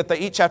sticky that they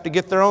each have to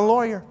get their own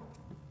lawyer.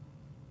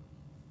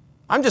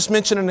 I'm just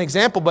mentioning an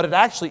example, but it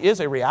actually is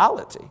a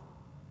reality.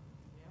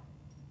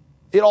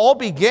 It all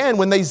began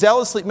when they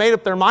zealously made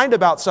up their mind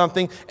about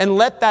something and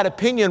let that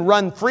opinion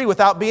run free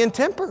without being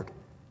tempered.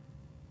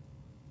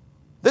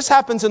 This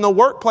happens in the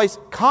workplace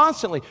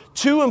constantly.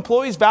 2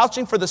 employees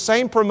vouching for the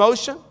same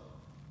promotion.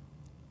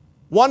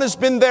 One has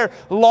been there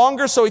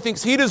longer, so he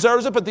thinks he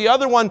deserves it, but the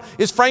other one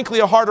is frankly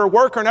a harder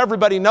worker, and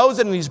everybody knows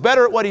it, and he's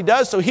better at what he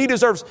does, so he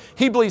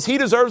believes he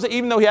deserves it,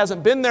 even though he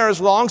hasn't been there as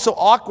long, so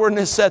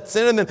awkwardness sets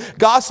in, and then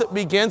gossip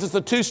begins as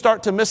the 2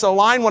 start to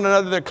misalign one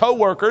another, their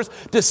co-workers.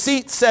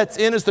 Deceit sets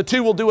in as the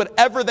 2 will do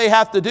whatever they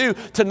have to do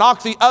to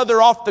knock the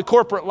other off the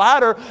corporate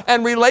ladder,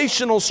 and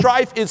relational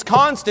strife is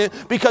constant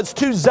because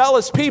 2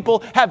 zealous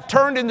people have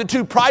turned into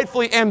 2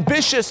 pridefully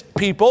ambitious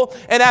people,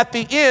 and at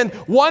the end,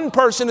 one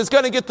person is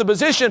going to get the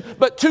position,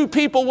 but 2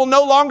 people will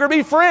no longer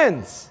be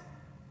friends.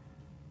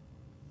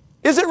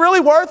 Is it really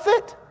worth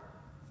it?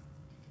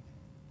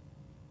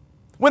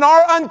 When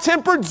our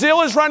untempered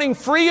zeal is running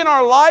free in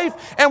our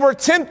life and we're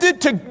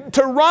tempted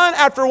to run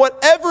after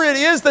whatever it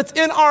is that's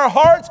in our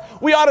hearts,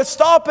 we ought to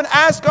stop and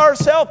ask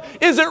ourselves,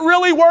 is it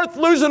really worth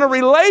losing a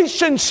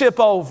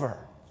relationship over?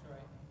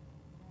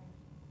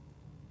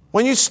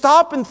 When you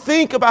stop and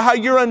think about how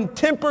your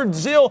untempered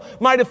zeal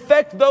might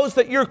affect those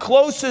that you're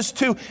closest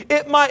to,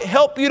 it might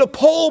help you to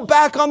pull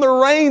back on the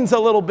reins a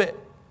little bit.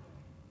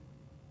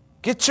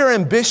 Get your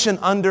ambition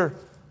under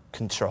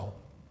control.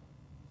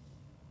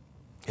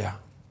 Yeah.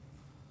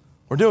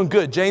 We're doing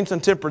good. James'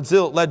 untempered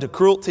zeal led to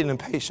cruelty and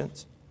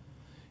impatience.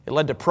 It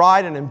led to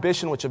pride and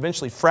ambition, which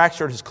eventually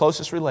fractured his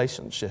closest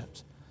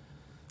relationships.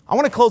 I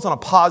want to close on a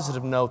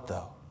positive note,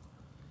 though.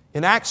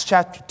 In Acts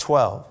chapter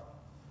 12,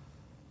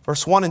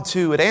 verse 1 and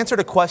 2, it answered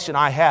a question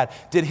I had.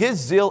 Did his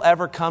zeal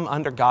ever come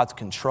under God's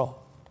control?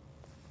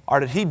 Or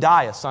did he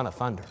die a son of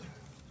thunder?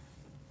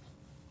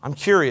 I'm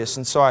curious,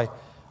 and so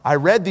I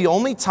read the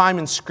only time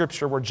in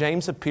Scripture where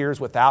James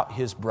appears without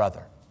his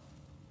brother.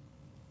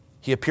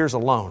 He appears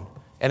alone,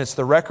 and it's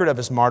the record of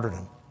his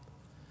martyrdom.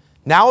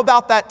 Now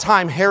about that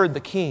time, Herod the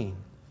king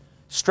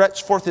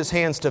stretched forth his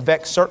hands to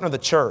vex certain of the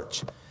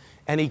church,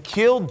 and he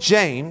killed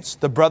James,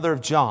 the brother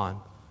of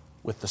John,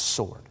 with the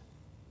sword.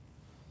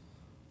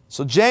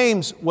 So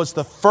James was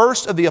the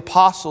first of the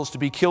apostles to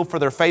be killed for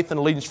their faith and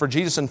allegiance for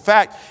Jesus. In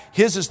fact,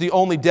 his is the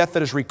only death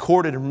that is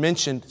recorded and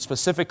mentioned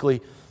specifically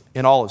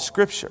in all of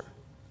Scripture.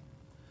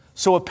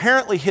 So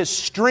apparently his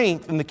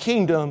strength in the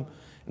kingdom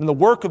and the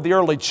work of the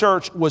early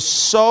church was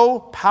so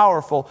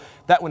powerful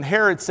that when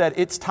Herod said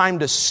it's time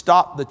to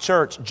stop the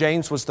church,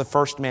 James was the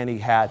first man he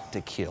had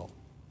to kill.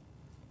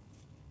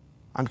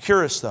 I'm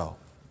curious though,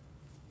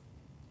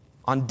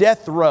 on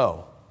death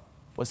row,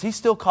 was he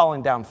still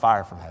calling down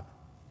fire from heaven?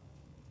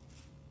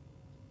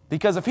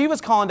 Because if he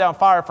was calling down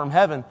fire from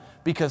heaven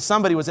because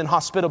somebody was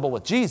inhospitable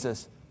with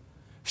Jesus,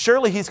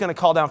 surely he's going to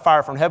call down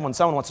fire from heaven when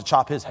someone wants to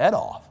chop his head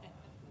off.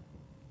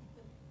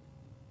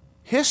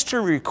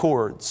 History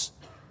records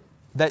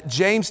that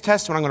James'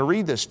 testimony, I'm going to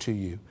read this to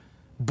you,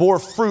 bore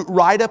fruit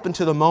right up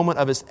into the moment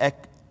of his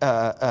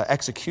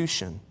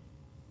execution.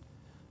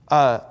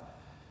 I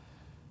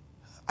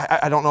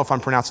don't know if I'm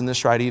pronouncing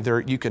this right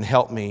either. You can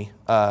help me.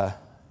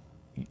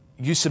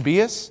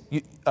 Eusebius,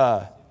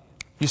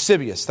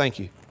 thank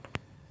you.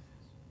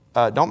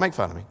 Don't make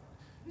fun of me.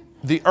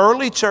 The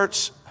early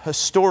church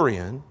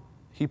historian,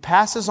 he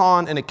passes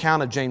on an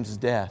account of James'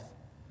 death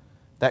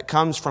that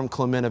comes from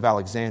Clement of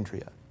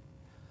Alexandria.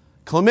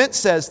 Clement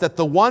says that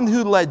the one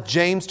who led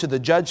James to the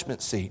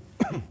judgment seat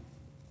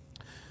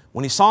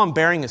when he saw him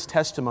bearing his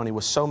testimony,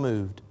 was so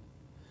moved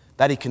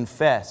that he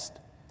confessed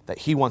that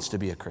he wants to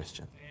be a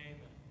Christian. Amen.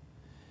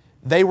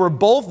 They were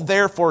both,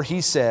 therefore,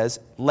 he says,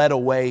 led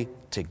away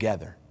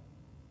together.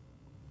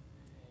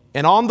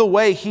 And on the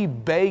way, he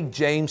begged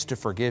James to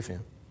forgive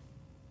him.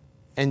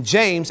 And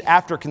James,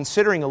 after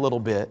considering a little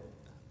bit,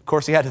 of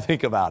course he had to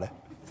think about it,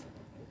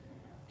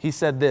 he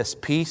said this,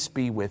 "Peace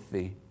be with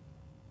thee."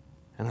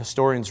 And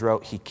historians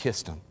wrote, he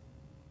kissed him.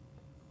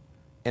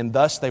 And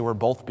thus they were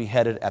both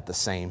beheaded at the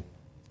same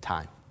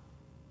time.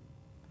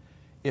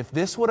 If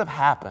this would have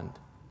happened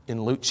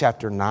in Luke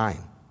chapter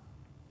 9,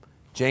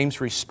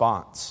 James'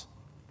 response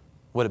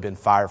would have been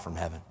fire from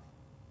heaven.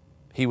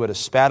 He would have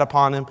spat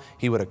upon him.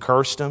 He would have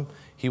cursed him.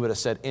 He would have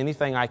said,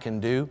 anything I can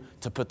do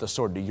to put the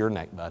sword to your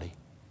neck, buddy.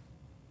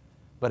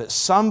 But at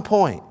some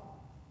point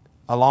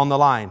along the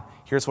line,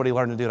 here's what he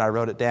learned to do, and I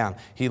wrote it down.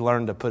 He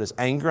learned to put his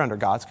anger under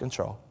God's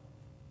control,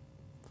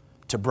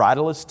 to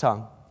bridle his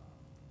tongue,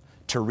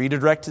 to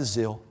redirect his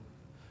zeal,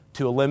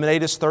 to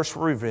eliminate his thirst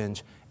for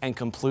revenge, and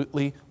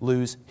completely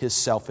lose his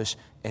selfish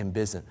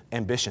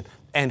ambition.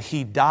 And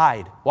he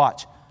died,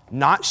 watch,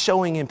 not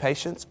showing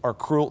impatience or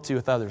cruelty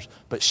with others,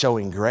 but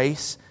showing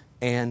grace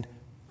and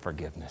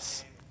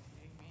forgiveness.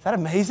 Is that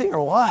amazing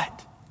or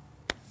what?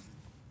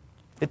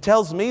 It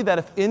tells me that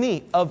if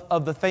any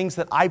of the things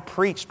that I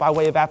preached by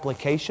way of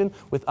application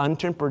with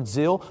untempered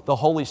zeal, the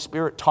Holy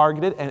Spirit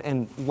targeted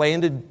and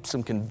landed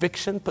some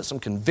conviction, put some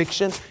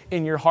conviction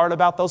in your heart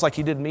about those like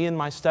He did me in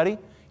my study,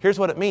 here's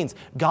what it means.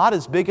 God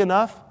is big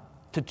enough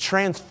to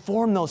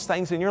transform those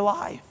things in your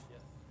life.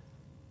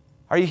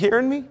 Are you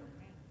hearing me?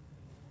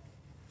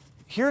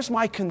 Here's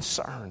my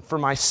concern for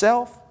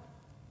myself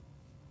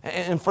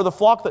and for the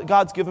flock that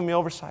God's given me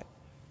oversight.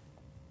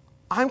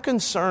 I'm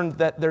concerned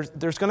that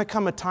there's going to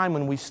come a time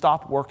when we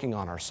stop working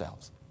on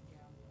ourselves.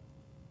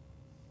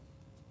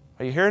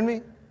 Are you hearing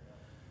me?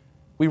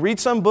 We read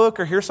some book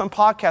or hear some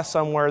podcast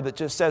somewhere that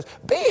just says,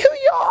 be who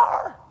you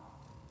are.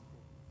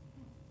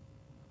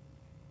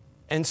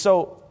 And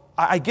so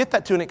I get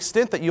that to an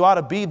extent that you ought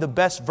to be the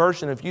best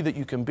version of you that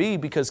you can be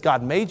because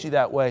God made you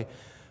that way.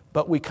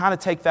 But we kind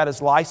of take that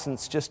as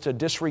license just to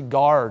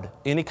disregard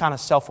any kind of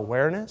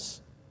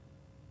self-awareness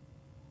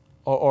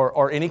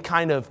or any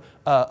kind of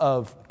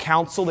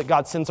counsel that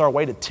God sends our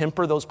way to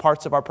temper those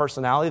parts of our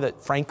personality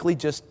that frankly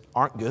just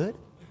aren't good.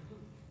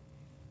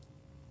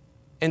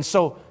 And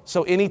so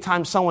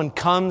anytime someone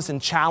comes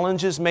and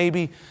challenges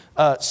maybe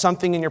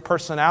something in your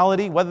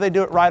personality, whether they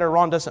do it right or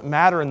wrong doesn't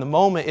matter in the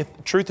moment.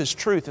 If truth is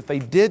truth, if they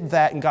did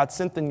that and God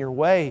sent them your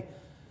way,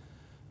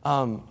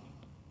 I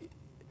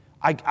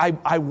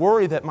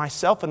worry that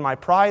myself and my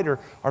pride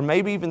or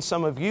maybe even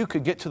some of you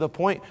could get to the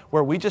point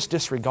where we just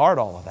disregard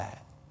all of that.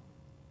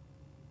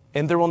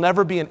 And there will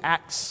never be an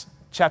Acts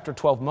chapter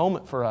 12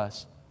 moment for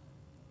us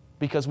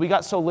because we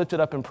got so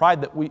lifted up in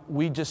pride that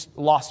we just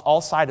lost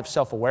all sight of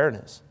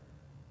self-awareness.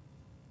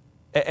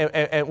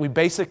 And we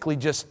basically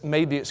just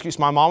made the excuse,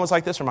 my mom was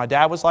like this or my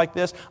dad was like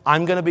this,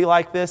 I'm going to be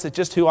like this, it's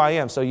just who I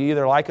am. So you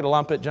either like it or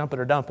lump it, jump it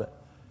or dump it.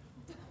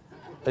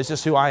 It's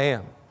just who I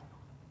am.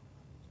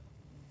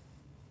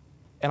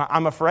 And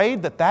I'm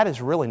afraid that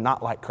is really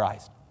not like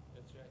Christ.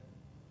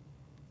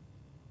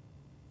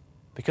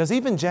 Because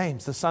even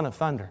James, the son of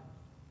thunder,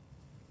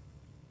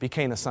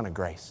 became a son of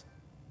grace.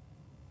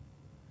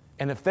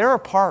 And if there are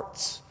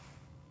parts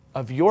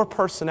of your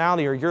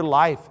personality or your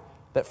life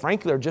that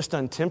frankly are just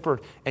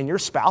untempered and your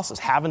spouse is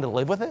having to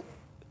live with it,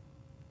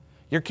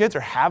 your kids are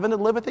having to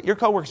live with it, your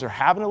coworkers are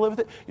having to live with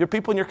it, your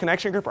people in your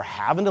connection group are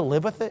having to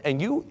live with it, and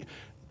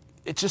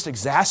it's just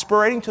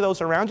exasperating to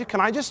those around you,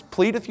 can I just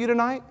plead with you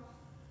tonight?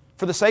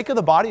 For the sake of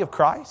the body of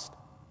Christ,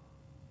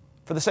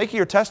 for the sake of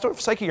your testimony, for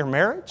the sake of your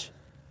marriage,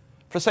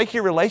 for the sake of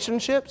your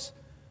relationships,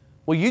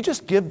 will you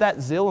just give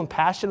that zeal and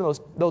passion,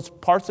 those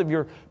parts of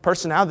your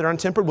personality that are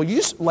untempered, will you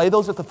just lay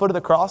those at the foot of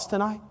the cross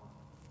tonight?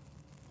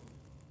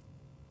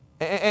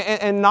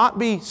 And not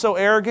be so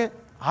arrogant.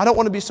 I don't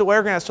want to be so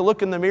arrogant as to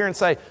look in the mirror and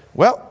say,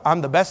 well,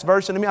 I'm the best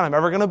version of me I'm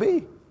ever going to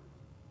be.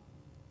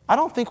 I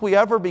don't think we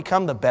ever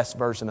become the best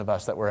version of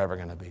us that we're ever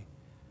going to be.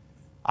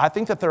 I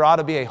think that there ought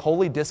to be a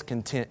holy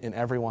discontent in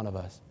every one of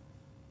us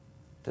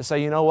to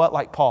say, you know what,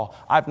 like Paul,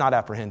 I've not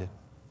apprehended.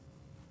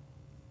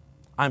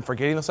 I'm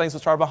forgetting those things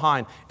which are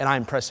behind, and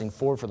I'm pressing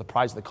forward for the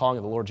prize of the calling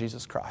of the Lord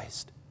Jesus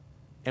Christ.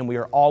 And we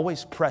are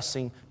always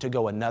pressing to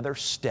go another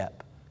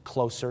step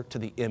closer to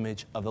the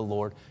image of the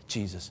Lord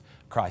Jesus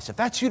Christ. If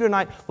that's you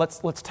tonight,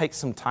 let's take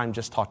some time,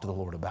 just talk to the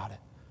Lord about it.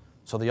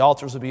 So the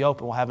altars will be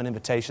open. We'll have an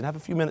invitation. Have a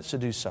few minutes to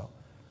do so.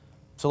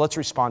 So let's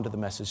respond to the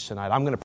message tonight. I'm going to